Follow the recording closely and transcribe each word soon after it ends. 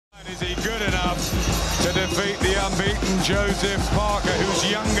he good enough to defeat the unbeaten Joseph Parker, who's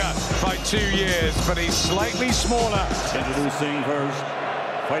younger by 2 years, but he's slightly smaller? Introducing first,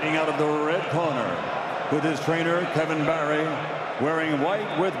 fighting out of the red corner, with his trainer Kevin Barry, wearing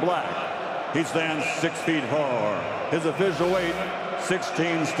white with black. He stands 6 feet 4. His official weight,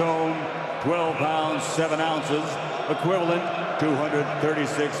 16 stone, 12 pounds, 7 ounces, equivalent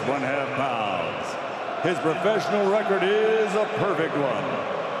 236 1/2 pounds. His professional record is a perfect one.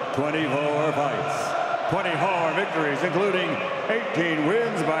 24 fights, 24 victories, including 18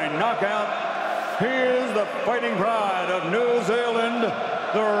 wins by knockout. He is the fighting pride of New Zealand,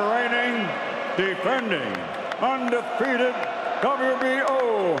 the reigning, defending, undefeated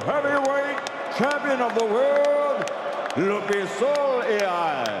WBO heavyweight champion of the world, Lukisol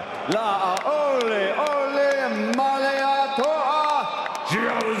Iai, La Ole Maleatoa,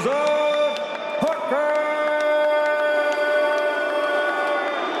 Joseph Parker.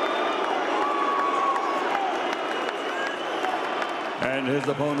 And his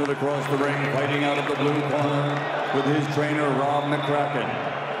opponent across the ring, fighting out of the blue corner, with his trainer Rob McCracken.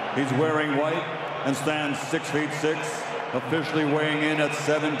 He's wearing white and stands 6 feet 6, officially weighing in at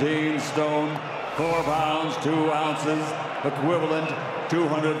 17 stone, 4 pounds, 2 ounces, equivalent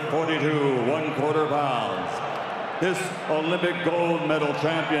 242 1/4 pounds. This Olympic gold medal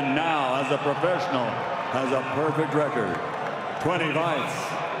champion now, as a professional, has a perfect record. 20 fights,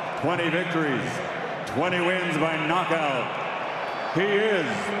 20 victories, 20 wins by knockout. He is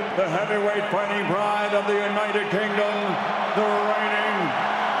the heavyweight fighting pride of the United Kingdom, the reigning,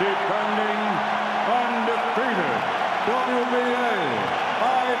 defending, undefeated WBA,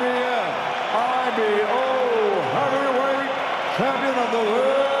 IBO heavyweight champion of the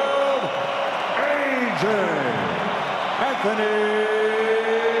world, AJ Anthony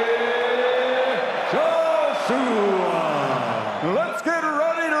Joshua. Let's get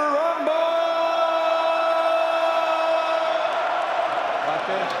ready to rumble.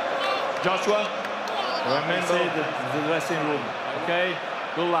 Joshua, remember the dressing room, okay?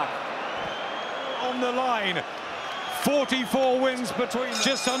 Good luck. On the line, 44 wins between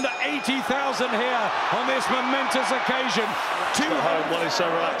just under 80,000 here on this momentous occasion. Well, he's so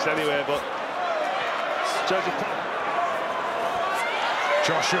relaxed anyway, but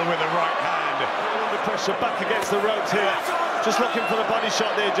Joshua with the right hand. Under pressure, back against the ropes here. Just looking for the body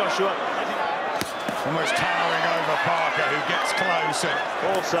shot there, Joshua. Almost towering over Parker, who gets close and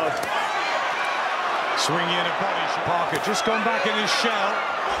also swinging a body shot. Parker just gone back in his shell.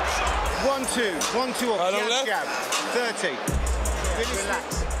 1-2 off, jab, 30.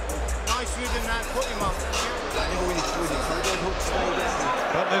 Relax. Nice rhythm that, put him up.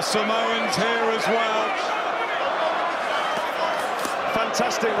 But the Samoans here as well.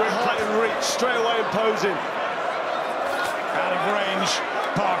 Fantastic ring play and reach, straight away imposing. Out of range,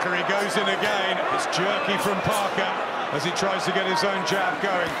 Parker, he goes in again. It's jerky from Parker as he tries to get his own jab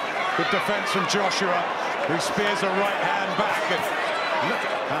going. Good defense from Joshua, who spears a right hand back.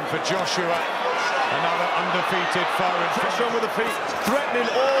 And for Joshua, another undefeated foe. Pressure with the feet, threatening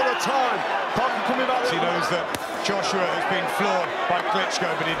all the time. Parker coming back. He knows that Joshua has been floored by Klitschko,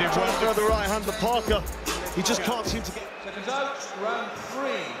 but he did well. The right hand to Parker. He just can't seem to get... Seconds out, round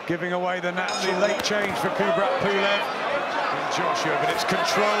 3. Giving away the naturally late change for Kubrat Pulev and Joshua, but it's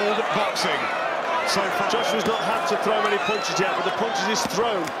controlled boxing. So far, Joshua's not had to throw any punches yet, but the punches he's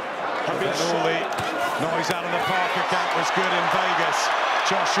thrown have been all the noise out of the Parker camp was good in Vegas.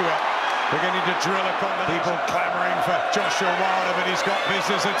 Joshua beginning to drill a combination. People clamouring for Joshua Wilder, but he's got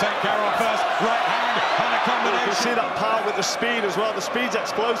business to take care of first. Right hand and a combination. You can see that power with the speed as well. The speed's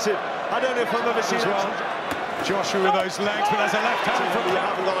explosive. I don't know if I've ever seen as well. Joshua with those legs, but there's a left hand from you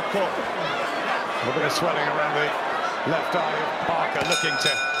haven't got a cut. A bit of swelling around the left eye of Parker, looking to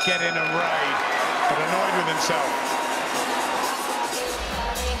get in and raid, but annoyed with himself.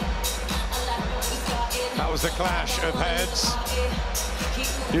 That was the clash of heads.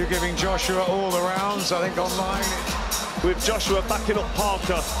 You giving Joshua all the rounds, I think, online. With Joshua backing up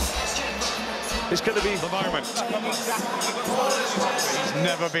Parker, it's going to be the moment. He's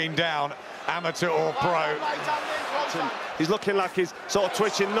never been down, amateur or pro. He's looking like he's sort of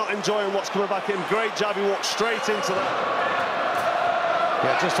twitching, not enjoying what's coming back in. Great jab, he walked straight into that.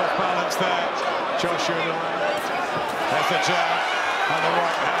 Yeah, just off balance there. Joshua, there's the jab and the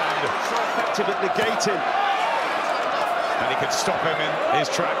right hand. So effective at negating. And he could stop him in his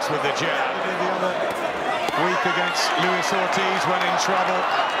tracks with the jab. The other week against Luis Ortiz when in trouble.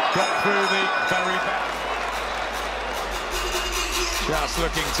 Got through the very back. Just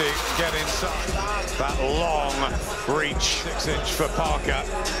looking to get inside. That long reach, 6-inch for Parker.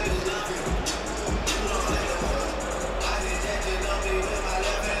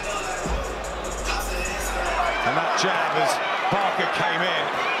 jab as Parker came in.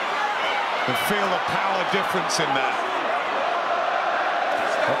 And feel the power difference in that.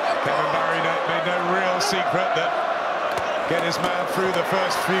 Kevin Barry made no real secret that get his man through the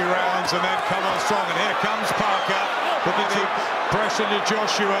first few rounds and then come on strong. And here comes Parker, looking to pressure to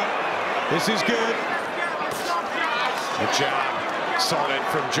Joshua. This is good. The jab, solid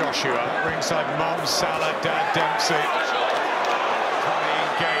from Joshua. Ringside mom, Salah, dad, Dempsey. Can they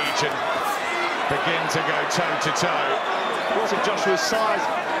engage and begin to go toe-to-toe? Lots of Joshua's size,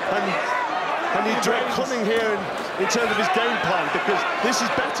 and you dread coming here in terms of his game plan, because this is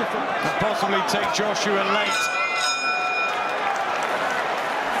better for... And possibly take Joshua late.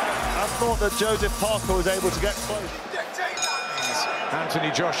 I thought that Joseph Parker was able to get close.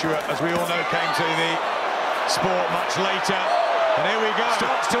 Anthony Joshua, as we all know, came to the sport much later. And here we go.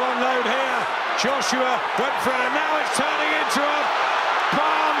 Starts to unload here. Joshua went for it, and now it's turning into a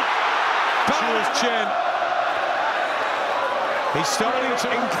palm to his chin. He's starting to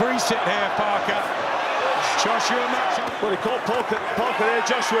increase it here, Parker. Joshua matching. Well, he caught Parker there,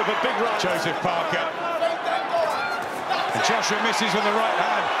 Joshua, with a big right. Joseph Parker. And Joshua misses with the right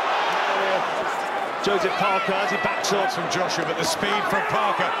hand. Joseph Parker as he backs up. From Joshua, but the speed from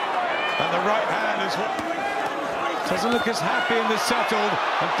Parker. And the right hand is what doesn't look as happy in the settled.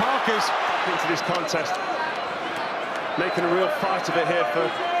 And Parker's into this contest, making a real fight of it here for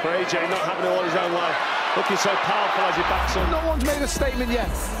AJ, not having it all his own way. Looking so powerful as he backs up. No one's made a statement yet.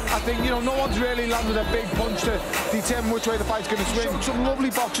 I think, you know, no one's really landed a big punch to determine which way the fight's going to swing. Some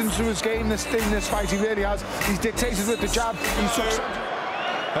lovely boxing through his game in this fight, he really has. He's dictated with the jab.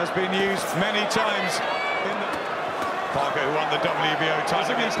 Has been used many times. Parker, who won the WBO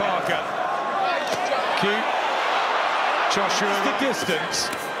title against Parker. Cute. Joshua, the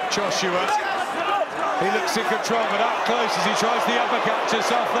distance. Joshua. He looks in control, but up close as he tries the uppercut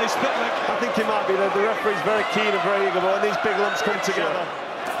just off. They split. I think he might be. The referee's very keen and very eager, but when these big lumps come together.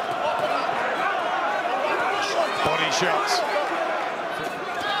 Body shots.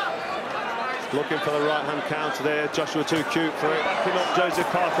 Looking for the right-hand counter there. Joshua too cute for it. Backing up Joseph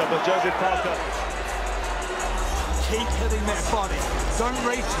Parker, but Joseph Parker. Keep hitting their body. Don't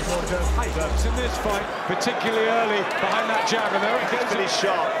race for the height. In this fight, particularly early, behind that jab, and there it goes. He's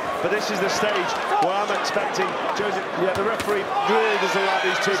sharp. But this is the stage where I'm expecting Joseph. Yeah, the referee really doesn't like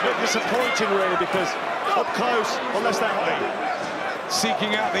these two. It's a bit disappointing, really, because up close, unless they're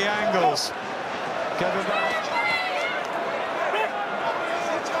seeking out the angles. Kevin Barry.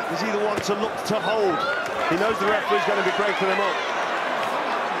 Is he the one to look to hold? He knows the referee's going to be breaking them up.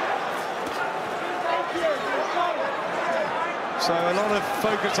 So a lot of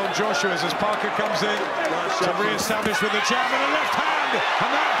focus on Joshua as Parker comes in to re-establish with the jab and a left hand,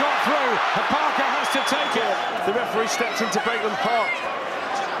 and that got through, and Parker has to take it. The referee stepped in to break them apart.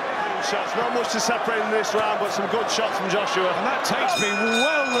 Shots, not much to separate in this round, but some good shots from Joshua. And that takes me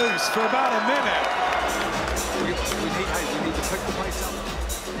well loose for about a minute. We need to pick the place up.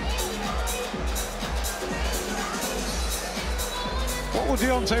 What will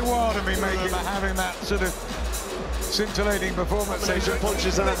Deontay Wilder be making of having that sort of scintillating performance?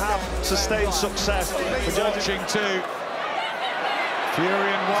 Punches and have sustained success. Watching too.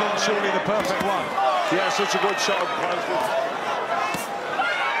 Fury and Wilder, surely the perfect one. Yeah, such a good shot.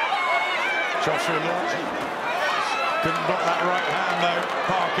 Joshua couldn't block that right hand though,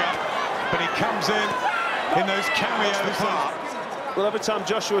 Parker, but he comes in those cameos. Well, every time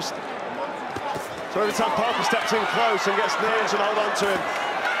every time Parker steps in close and gets near and hold on to him,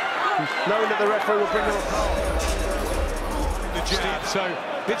 knowing that the referee will bring him apart. So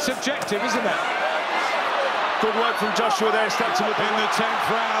it's subjective, isn't it? Good work from Joshua there, stepped in the 10th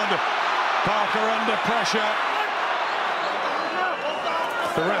round. Parker under pressure.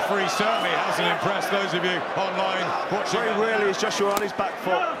 The referee certainly hasn't impressed those of you online watching. Very rarely is Joshua on his back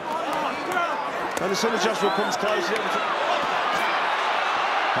foot. And as soon as Joshua comes close,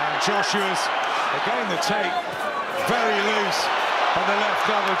 and Joshua's, again the take, very loose on the left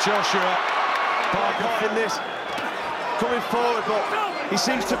arm of Joshua. Parker in this, coming forward, but he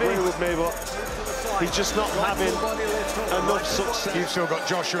seems to be with me, but he's just not having enough success. You've still got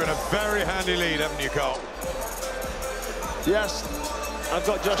Joshua in a very handy lead, haven't you, Carl? Yes, I've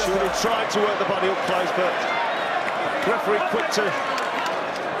got Joshua. He tried to work the body up close, but referee quick to.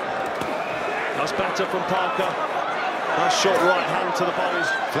 That's better from Parker. Nice short right hand to the bodies.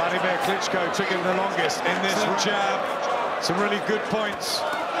 Vladimir Klitschko took him the longest in this jab. Some really good points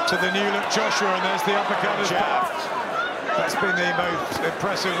to the new look Joshua, and there's the uppercut as jab. That's been the most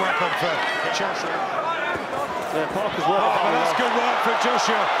impressive weapon for Joshua. Yeah, Parker's work. But that's good work for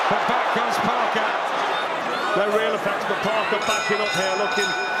Joshua, but back comes Parker. No real effects, but Parker backing up here,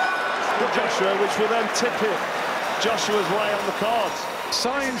 looking for Joshua, which will then tip it Joshua's way on the cards.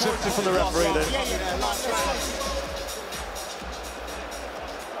 Signs of from the referee then.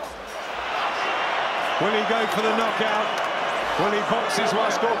 Will he go for the knockout? Will he box his way?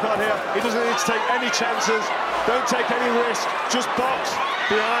 Scorecard here. He doesn't need to take any chances. Don't take any risk. Just box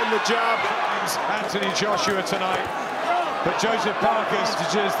behind the jab. Anthony Joshua tonight. But Joseph Parker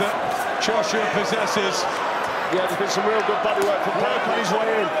suggests that Joshua possesses. Yeah, there's been some real good body work from Parker on his way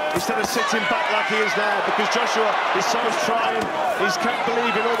in, instead of sitting back like he is now, because Joshua is so trying. He's kept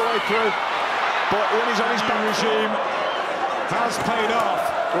believing all the way through. But when he's on his back regime, has paid off.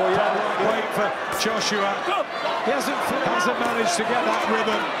 Oh yeah, wait for Joshua. He hasn't managed to get that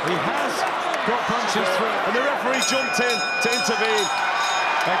rhythm. He has got punches through. And the referee jumped in to intervene.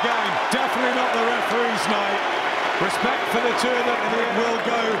 Again, definitely not the referee's night. Respect for the two of them, and it will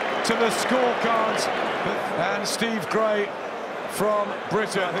go to the scorecards. And Steve Gray from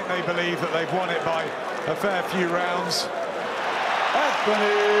Britain, I think they believe that they've won it by a fair few rounds.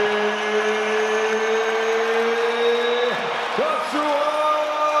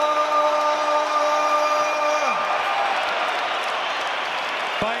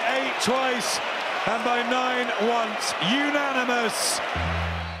 By 8 twice and by 9 once, unanimous.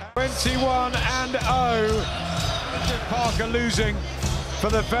 21-0. Parker losing for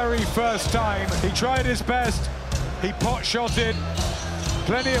the very first time. He tried his best. He pot-shotted.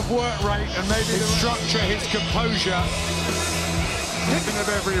 Plenty of work rate and maybe his structure, his composure. Of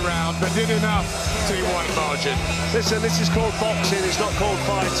every round, but did enough to he won margin. Listen, this is called boxing. It's not called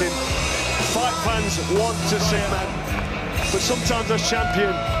fighting. Fight fans want to see man. But sometimes as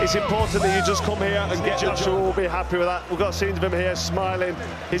champion, it's important that you just come here and get the job. We'll be happy with that. We've got scenes of him here smiling.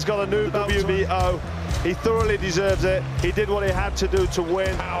 He's got a new WBO. He thoroughly deserves it. He did what he had to do to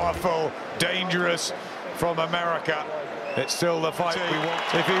win. Powerful, dangerous from America. It's still the fight we want.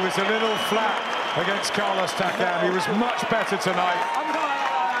 If he was a little flat against Carlos Takam, he was much better tonight.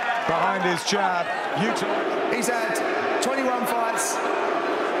 Behind his jab. He's had 21 fights.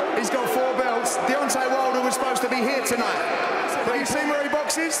 He's got 4 belts. Deontay Wilder was supposed to be here tonight. Have you seen where he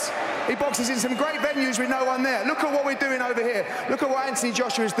boxes? He boxes in some great venues with no one there. Look at what we're doing over here. Look at what Anthony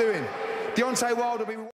Joshua is doing. Deontay Wilder will be...